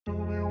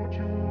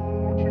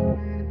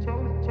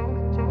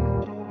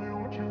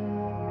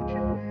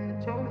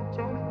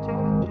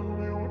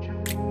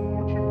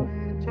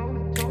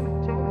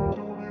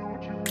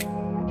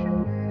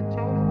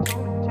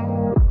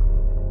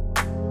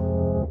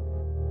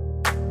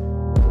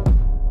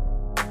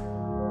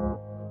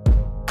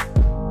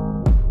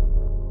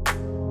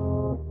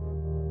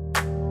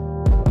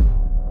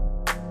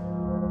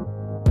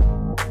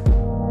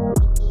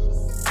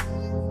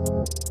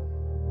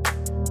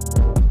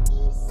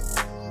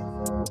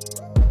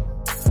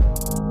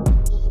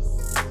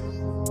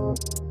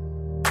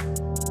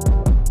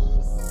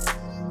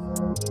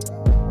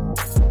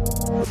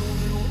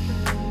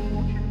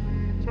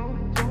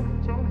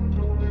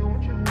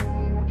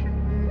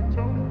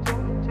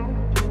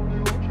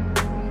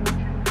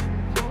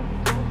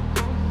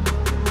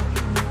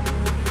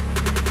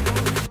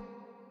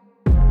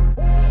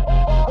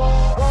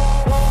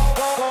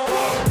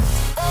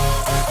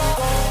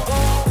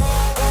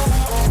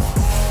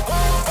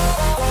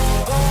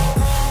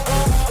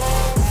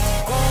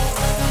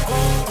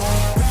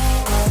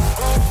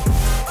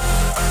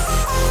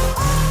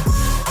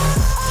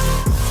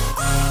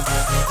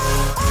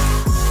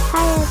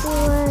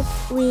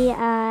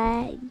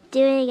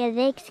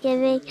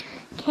Thanksgiving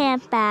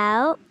camp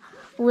out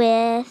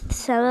with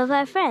some of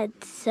our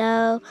friends.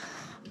 So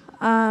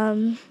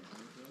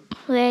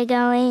we're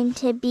going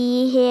to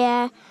be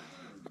here.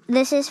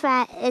 It's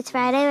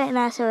Friday right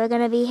now, so we're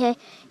going to be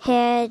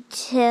here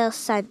till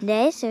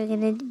Sunday. So we're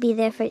going to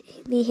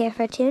be here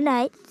for 2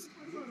 nights.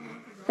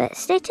 But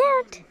stay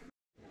tuned.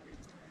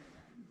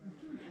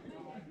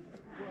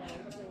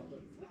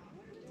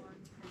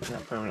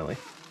 Not permanently.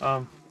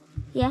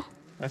 Yeah.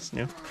 That's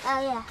new.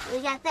 Oh yeah,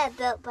 we got that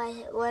built by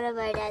one of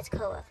our dad's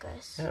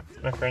coworkers. Yep,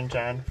 my friend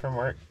John from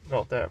work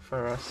built that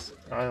for us.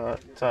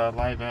 It's a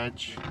live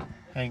edge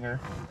hanger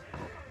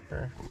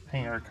for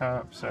hanging our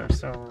cups, our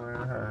silverware,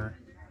 our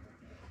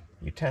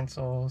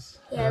utensils,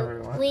 whatever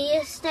we want. We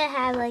used to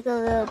have like a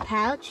little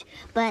pouch,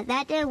 but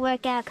that didn't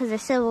work out because the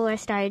silverware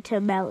started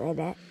to melt in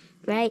it,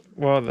 right?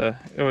 Well,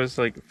 it was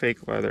like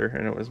fake leather,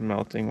 and it was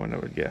melting when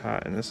it would get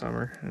hot in the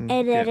summer, and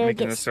then it would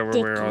making get the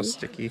silverware sticky. all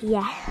sticky.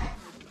 Yeah.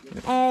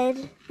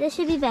 And this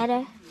should be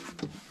better.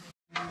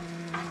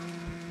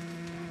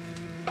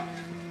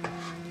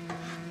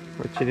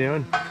 What you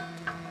doing?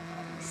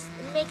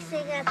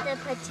 Mixing up the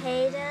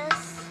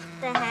potatoes,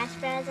 the hash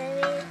browns, I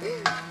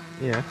mean.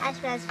 Yeah. Hash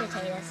browns,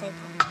 potatoes, same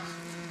thing.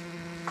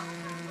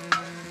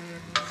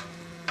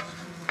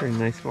 Pretty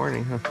nice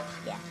morning, huh?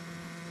 Yeah.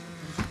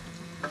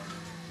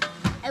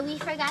 And we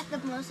forgot the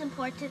most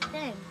important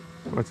thing.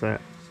 What's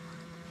that?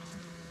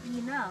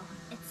 You know,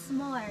 it's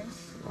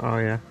s'mores. Oh,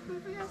 yeah. We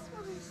forgot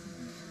s'mores.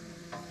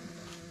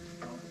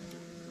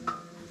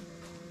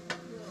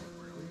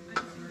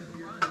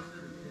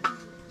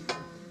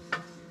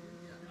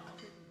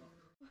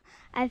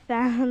 I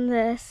found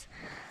this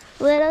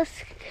little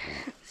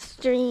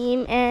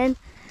stream in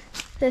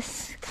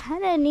this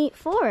kind of neat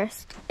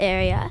forest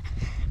area.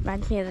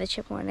 Reminds me of the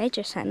Chippewa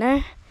Nature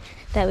Center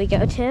that we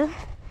go to.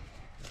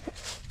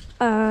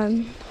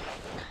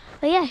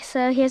 But yeah,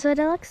 so here's what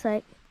it looks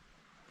like.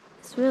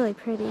 It's really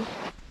pretty.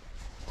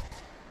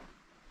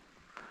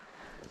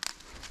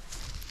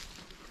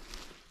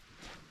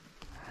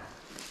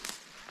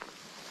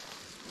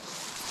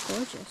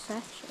 Gorgeous,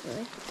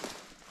 actually.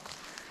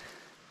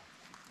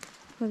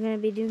 We're going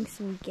to be doing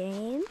some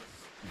games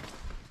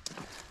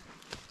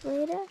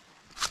later.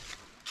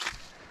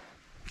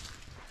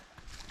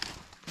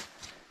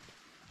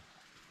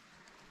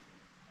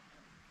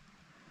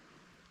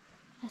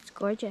 That's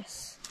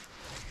gorgeous.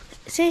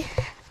 See,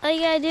 all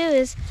you gotta do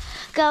is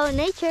go in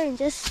nature and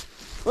just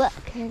look,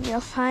 and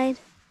you'll find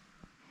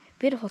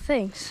beautiful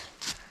things.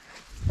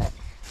 But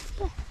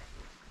yeah,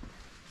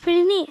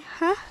 pretty neat,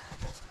 huh?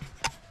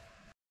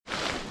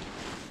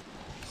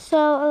 So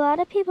a lot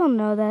of people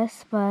know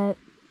this, but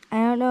I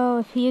don't know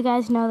if you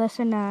guys know this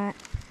or not.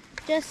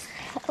 Just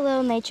a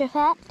little nature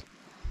fact.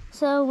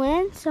 So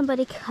when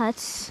somebody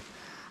cuts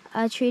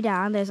a tree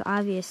down, there's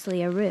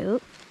obviously a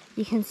root.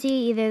 You can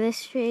see either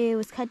this tree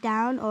was cut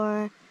down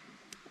or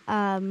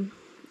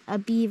a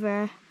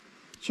beaver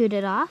chewed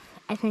it off.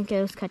 I think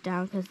it was cut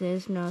down because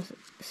there's no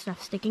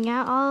stuff sticking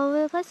out all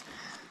over the place.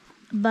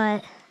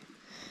 But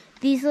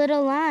these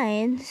little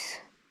lines,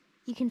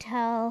 you can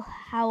tell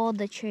how old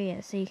the tree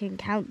is, so you can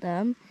count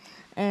them.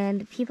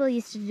 And people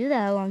used to do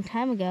that a long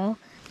time ago,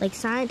 like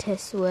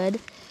scientists would,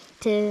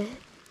 to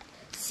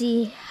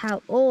see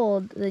how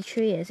old the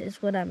tree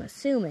is what I'm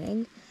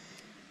assuming.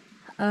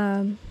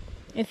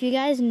 If you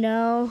guys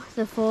know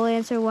the full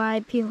answer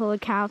why people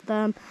would count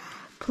them,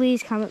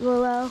 please comment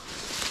below,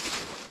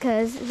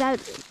 because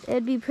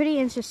it'd be pretty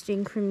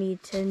interesting for me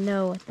to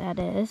know what that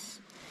is,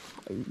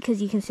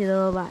 because you can see the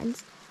little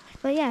lines.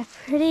 But yeah,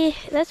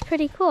 that's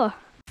pretty cool.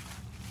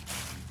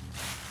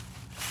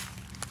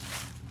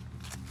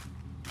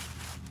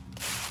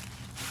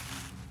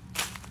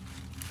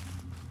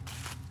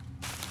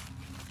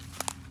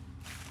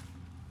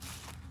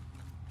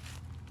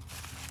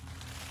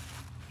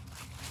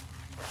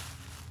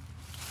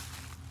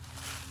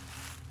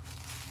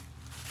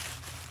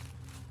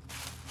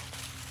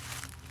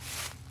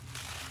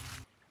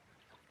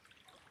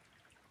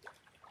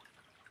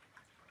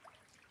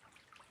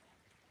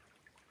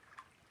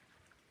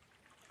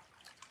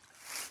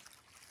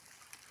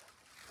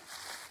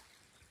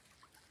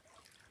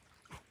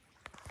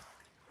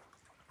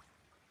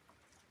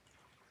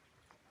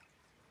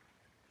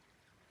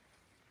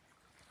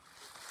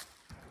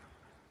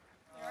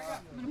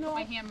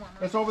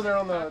 It's over there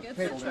on the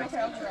table.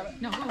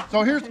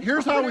 So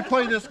here's how we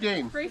play this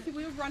game.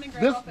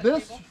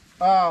 This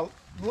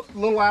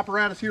little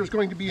apparatus here is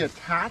going to be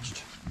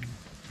attached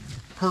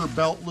per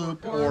belt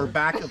loop or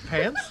back of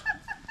pants.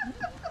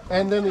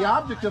 And then the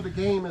object of the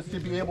game is to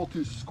be able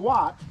to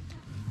squat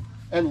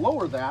and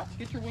lower that.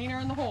 Get your wiener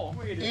in the hole.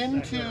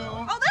 Into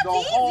the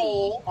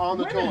hole on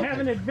the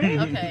toilet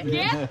paper. Okay.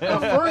 Yeah. The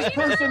first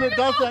person that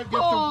does that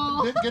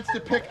gets to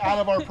pick out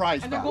of our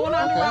prize And they're pack. going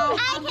on I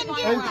can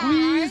do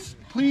And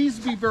please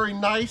be very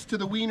nice to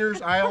the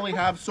wieners. I only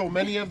have so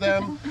many of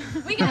them.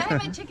 We can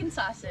have a chicken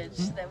sausage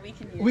that we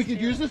can use. We could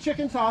use the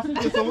chicken sausage.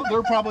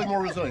 They're probably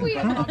more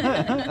resilient.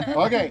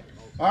 Okay.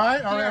 All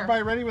right. Are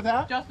everybody ready with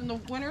that? Justin, the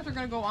winners are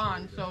going to go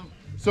on, so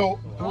So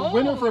the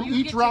winner from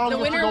each round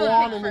gets to go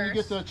on, and then you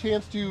get the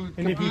chance to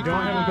compete for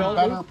a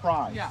better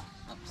prize. Yeah.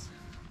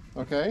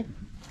 Okay.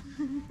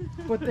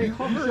 But they You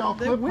shall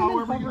the clip women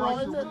however you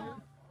hover like.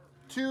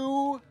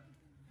 2,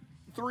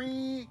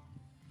 3,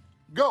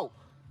 go.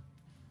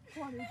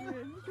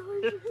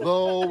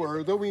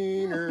 Lower the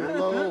wiener,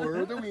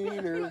 lower the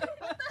wiener.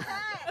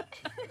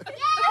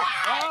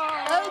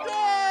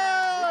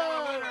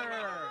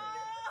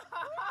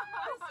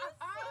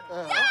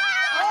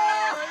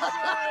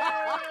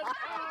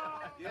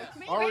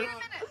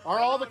 Are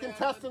all the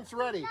contestants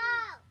ready?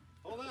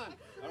 Hold on.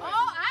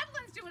 Oh,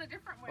 Adlin's doing a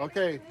different way.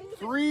 Okay,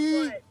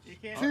 3,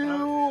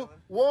 2,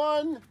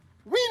 1,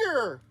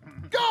 wiener,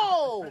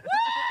 go!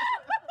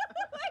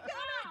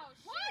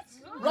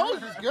 What?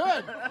 Rose is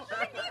good.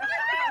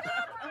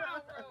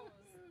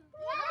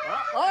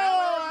 Oh,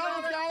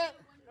 Alan's got it.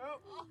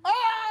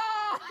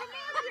 Oh!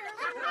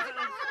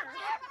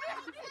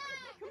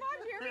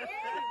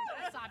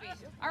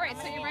 All right,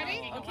 so you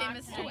ready? Okay,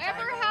 Miss.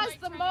 Whoever has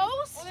the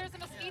most. Well, there's a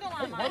mosquito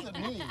on It wasn't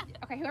me.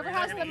 Okay, whoever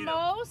has the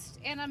most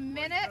in a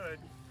minute.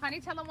 Honey,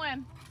 tell them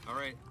when. All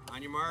right,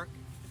 on your mark,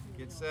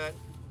 get set,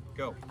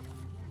 go.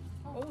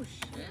 Oh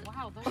shit!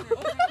 Wow, those are.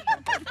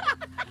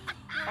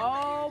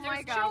 Oh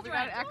my God, we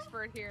got an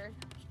expert here.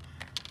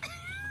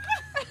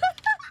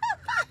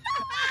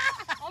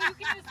 Oh, you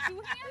can use 2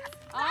 hands?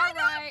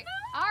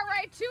 All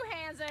right, 2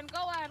 hands then.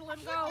 Go,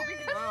 Adlin, go.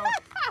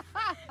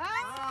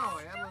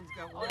 Oh, Adlin's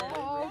got one.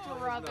 Oh,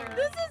 brother.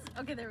 This is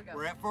okay. There we go.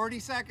 We're at 40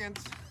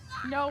 seconds.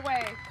 No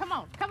way. Come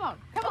on.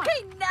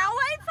 Okay, now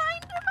I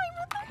find him.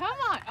 Come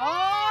on.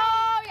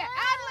 Oh, yeah.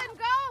 Adlin,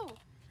 go.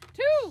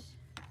 2.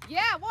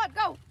 Yeah, 1,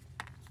 go.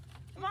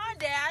 Come on,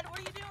 Dad. What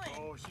are you doing?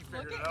 Oh, she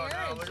figured it out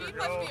now. Look at her She go.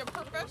 must be a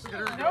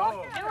professional.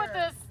 Get with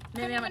this.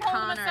 Maybe I'm a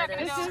con artist.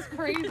 This is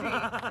crazy.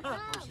 Oh,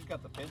 she's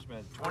got the pinch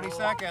med. 20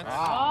 seconds.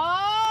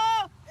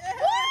 Oh,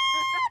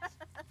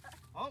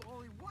 Oh,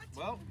 holy what?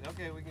 Well,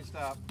 okay, we can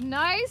stop.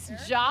 nice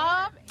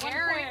job,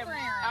 Aaron.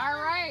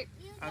 All right.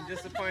 I'm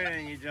disappointed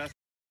in you, Justin.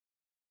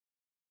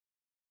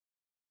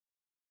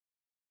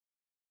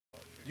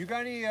 You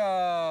got any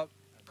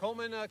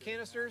Coleman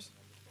canisters?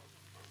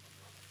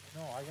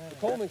 No, I got The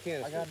Coleman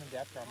canister. I got an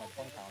adapter on my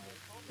phone counter.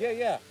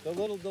 Yeah, the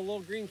little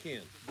green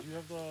can. Do you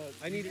have the?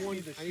 I need you one.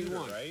 The I need shooter,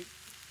 one. right?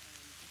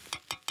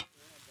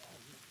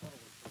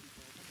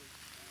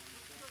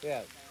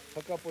 Yeah,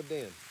 hook up with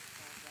Dan.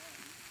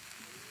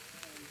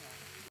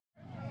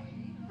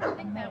 I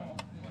think that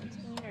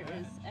container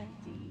is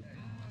empty.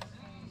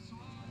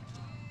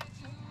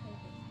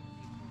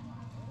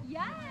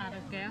 Yeah. Out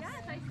of gas?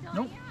 Yes, I still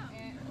Nope.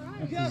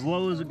 It's as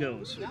low as it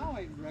goes. Now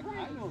I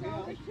know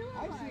him.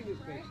 I've seen his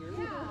picture.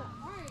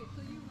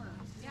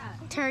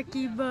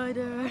 Turkey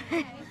butter.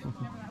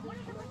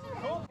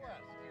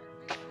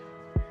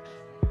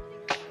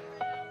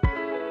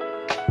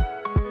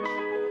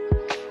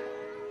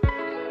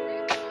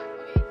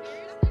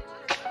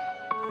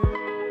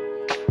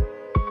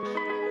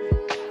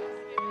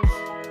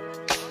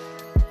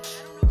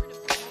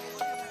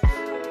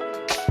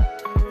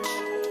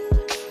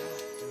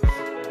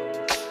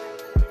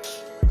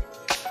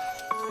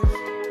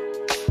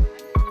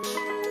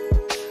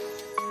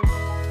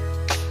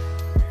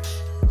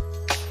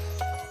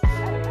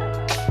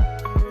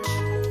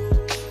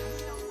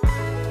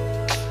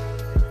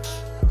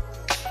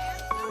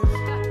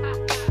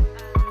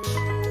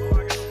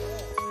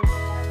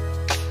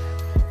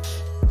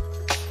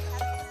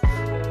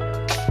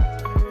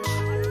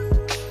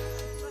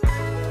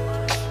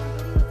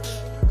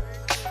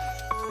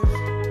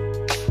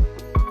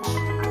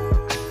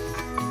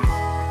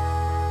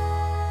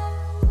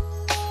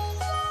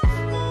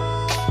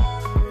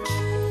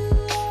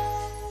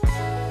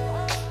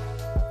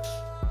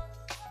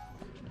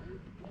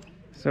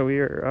 So we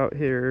are out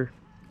here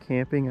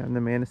camping on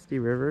the Manistee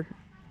River,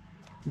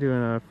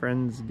 doing a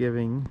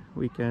Friendsgiving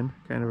weekend,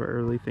 kind of an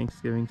early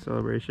Thanksgiving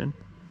celebration.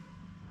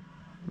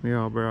 We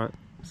all brought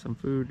some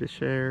food to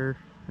share,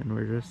 and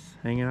we're just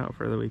hanging out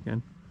for the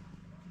weekend.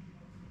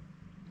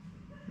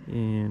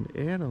 And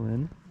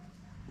Adeline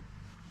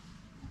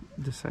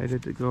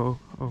decided to go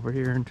over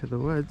here into the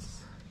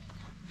woods,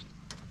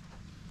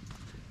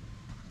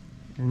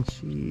 and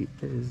she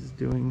is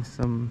doing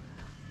some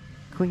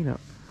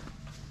cleanup.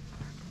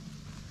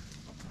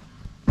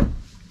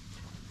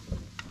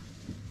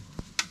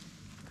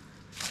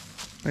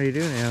 What are you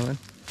doing, Alan?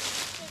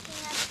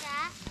 Picking up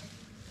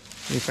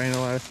stuff. You find a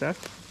lot of stuff?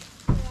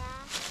 Yeah.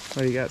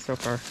 What do you got so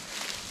far?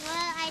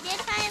 Well, I did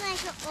find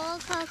like an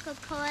old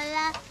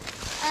Coca-Cola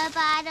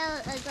bottle,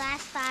 a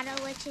glass bottle,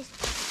 which is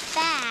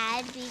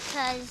bad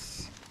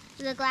because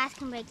the glass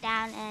can break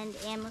down and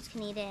animals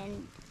can eat it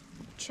and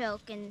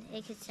choke, and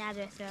it could stab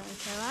their throat and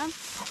kill them.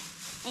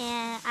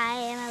 And I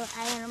am an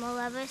animal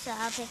lover, so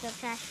I'll pick up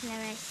trash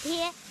whenever I see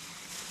it.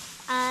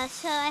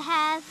 So I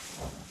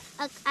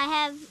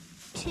have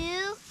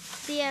 2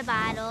 beer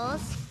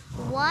bottles,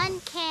 1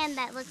 can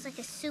that looks like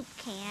a soup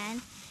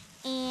can,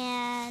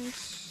 and,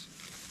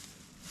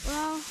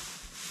 well,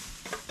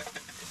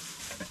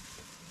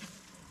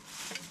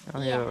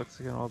 Oh yeah, it looks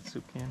like an old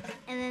soup can.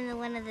 and then the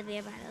one of the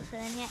beer bottles are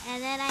in here.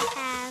 And then I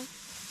have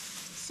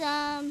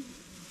some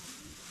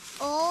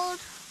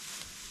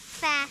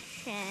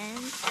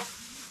old-fashioned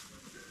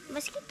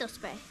mosquito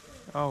spray.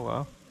 Oh,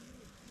 well.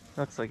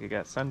 Looks like it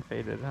got sun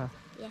faded, huh?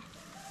 Yeah.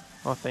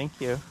 Well, thank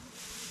you.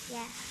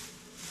 Yeah.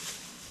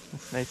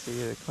 It's nice of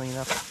you to clean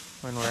up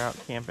when we're out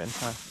camping,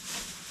 huh?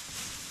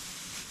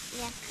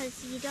 Yeah,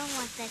 because you don't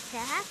want that to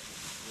happen.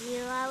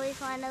 You always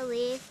want to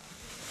leave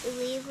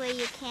where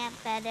you camp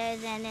better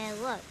than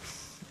it looks.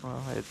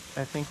 Well,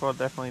 I think we'll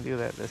definitely do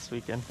that this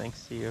weekend,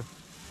 thanks to you.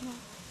 Yeah.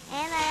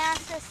 And I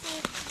also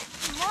see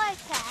more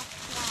trash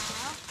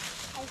now.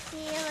 I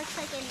see it looks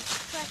like a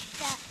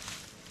crushed up.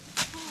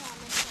 Hang on,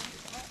 this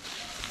one's it.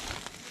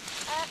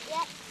 Oh,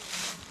 yep.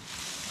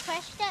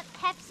 Crushed up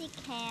Pepsi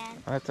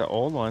can. Oh, that's an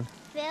old one.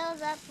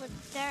 Fills up with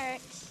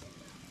dirt.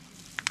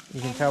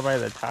 You can tell by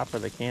the top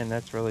of the can,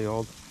 that's really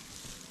old.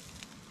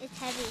 It's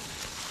heavy.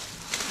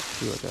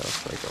 See what that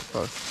looks like up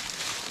close.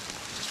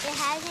 It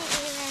hasn't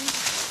even...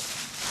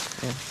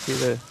 Yeah,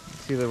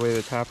 see the way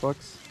the top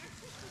looks?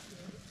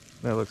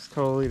 That looks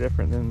totally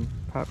different than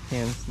pop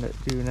cans that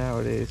do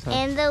nowadays, huh?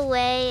 And the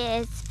way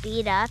it's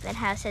beat up and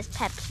how it says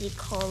Pepsi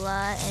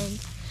Cola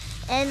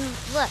and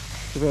look.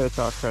 Too bad it's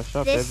all crushed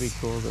up. That'd be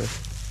cool to...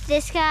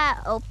 This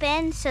got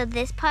open, so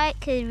this part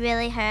could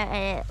really hurt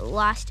a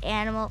lost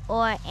animal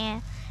or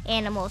an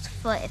animal's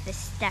foot if it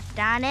stepped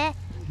on it.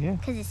 Yeah.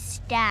 Because it's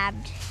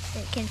stabbed.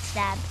 It can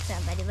stab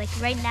somebody. Like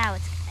right now,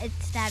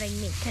 it's stabbing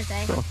me because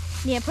I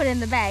need to put it in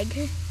the bag.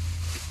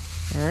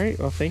 All right.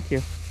 Well, thank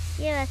you.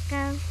 You're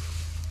welcome.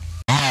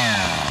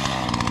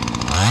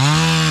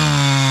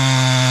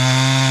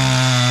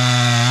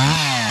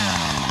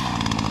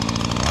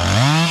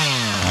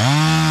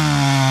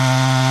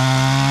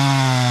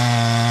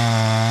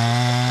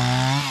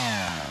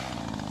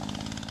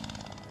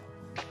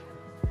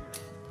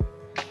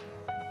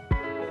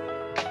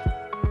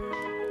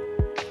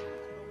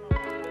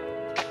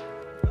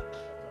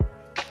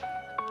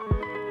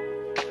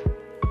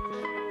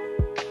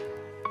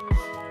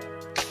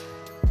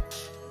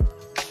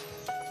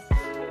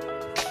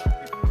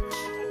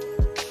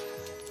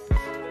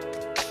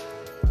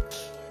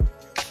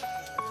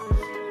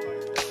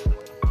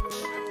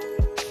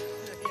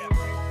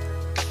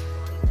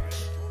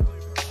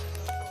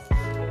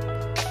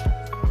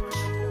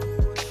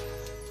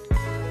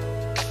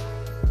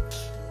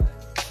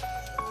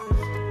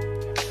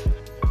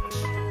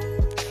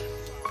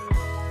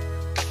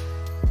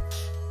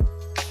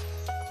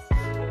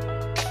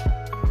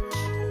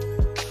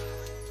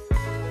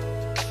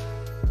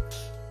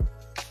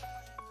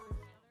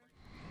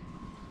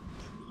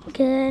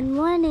 Good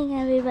morning,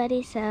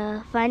 everybody.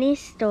 So, funny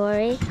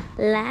story.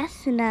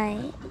 Last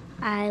night,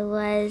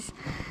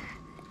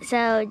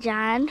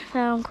 John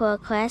from Cool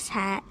Quest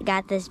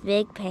got this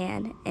big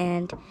pan,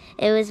 and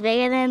it was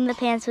bigger than the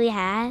pans we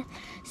had.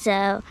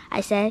 So I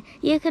said,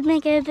 you could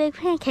make a big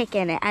pancake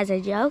in it as a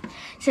joke.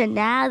 So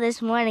now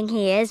this morning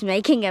he is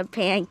making a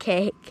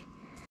pancake.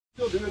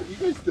 You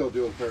guys still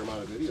doing a fair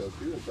amount of videos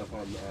too and stuff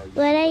on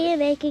What are you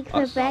making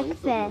for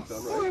breakfast?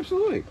 Oh,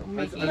 absolutely.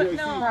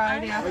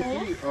 Fried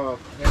apple.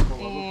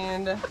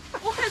 And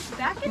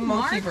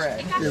monkey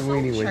bread. Your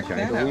weenie wind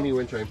chime. The weenie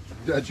wind chime.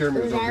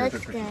 Jeremy was over here That at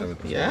looks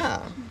 57th.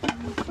 Yeah.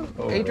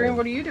 Adrian,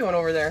 what are you doing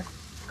over there?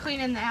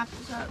 Cleaning the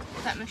apples up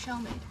that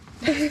Michelle made.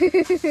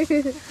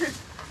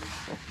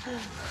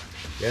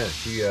 Yeah,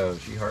 she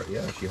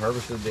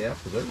harvested the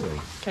apples,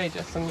 everything. Okay,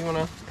 Justin, you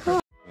wanna?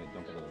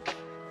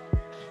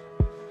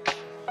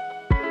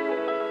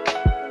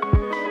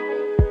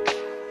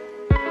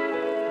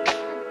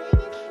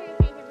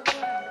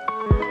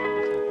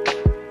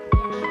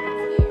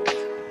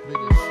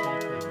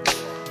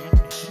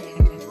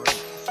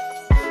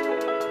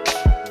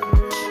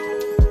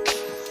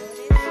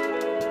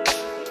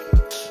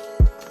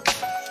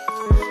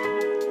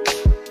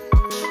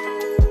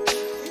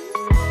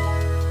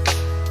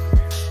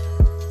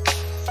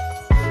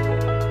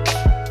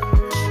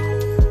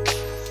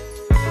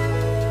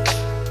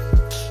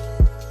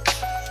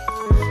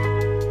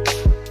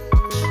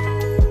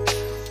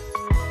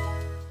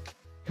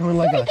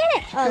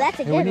 Oh, that's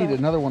a good we need one.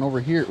 another one over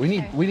here. We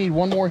need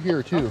one more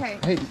here too. Okay.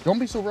 Hey, don't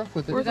be so rough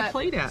with it. Where's the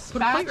plate at?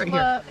 Put a plate right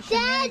here.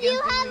 Dad,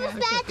 you have a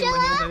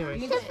spatula?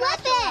 To flip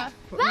it!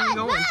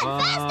 Run,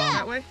 faster!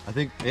 That way? I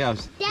think, yeah.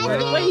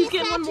 Dad, Wait, he's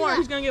getting one more.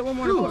 He's gonna get one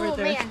more to put right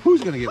there.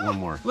 Who's gonna get one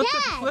more?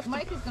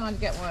 Mike is going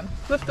to get one.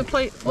 Lift the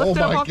plate. Oh Lift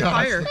it up my off the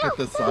gosh, fire. look at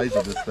the size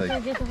of this thing.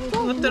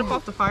 Lift it up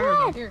off the fire.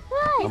 Though. Here.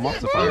 I'm off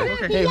the fire.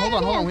 Okay. Hey,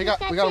 hold on. We got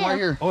them right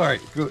here. All right,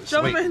 good.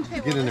 Shove Wait, him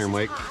in. get in there,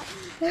 Mike.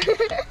 Huge.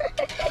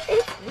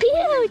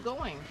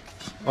 Going.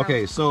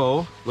 Okay,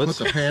 so Put let's.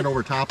 the pan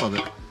over top of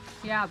it.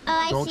 Yeah. Oh,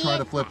 I Don't see try it.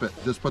 to flip it.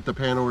 Just put the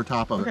pan over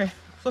top of it. Okay.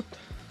 Flip.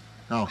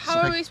 Now,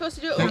 How are we supposed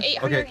to do it with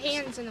 800 Okay.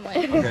 hands in the way?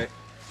 Okay,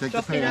 take the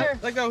Justin, pan here.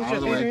 Let go. out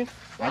of the way. Adrian.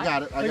 I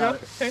got it. I Let got go.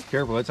 it. Okay.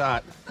 careful, it's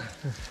hot.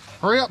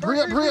 Hurry up. Hurry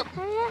up.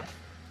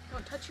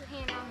 Don't touch your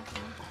hand on the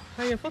phone.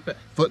 How you gonna flip it?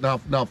 Flip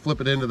now.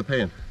 Flip it into the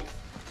pan.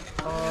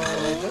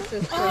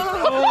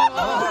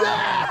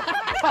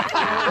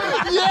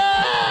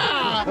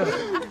 Yeah!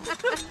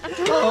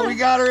 Oh, we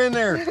got her in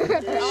there.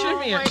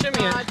 Shimmy it,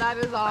 shimmy it. That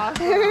is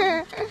awesome.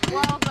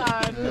 Well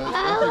done.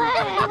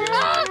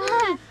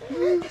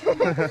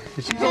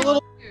 She's a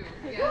little.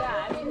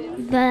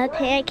 The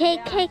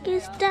pancake cake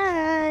is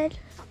done.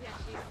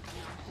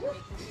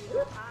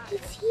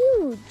 It's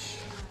huge.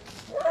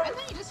 And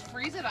then you just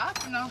freeze it up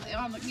and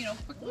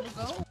quick little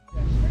go.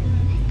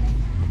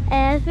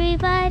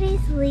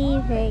 Everybody's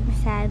leaving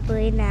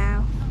sadly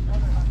now.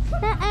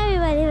 Not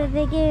everybody, but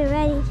they're getting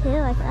ready too,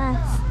 like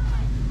us.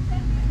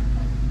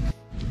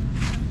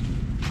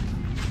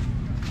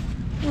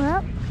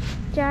 Well,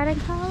 John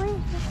and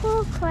Colleen, the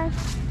full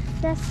quest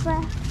just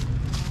left.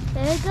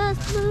 There goes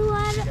blue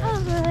water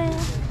over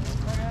there.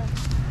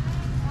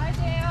 Bye,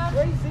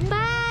 Dan.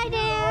 Bye,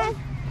 Dan.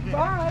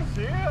 Bye.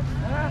 See ya.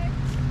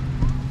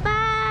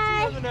 Bye.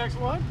 See you in the next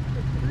one.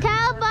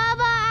 Tell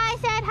Bubba I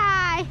said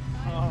hi.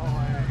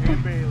 Oh,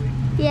 and Bailey.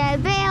 Yeah,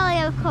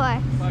 Bailey, of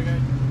course. Bye,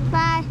 guys.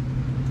 Bye.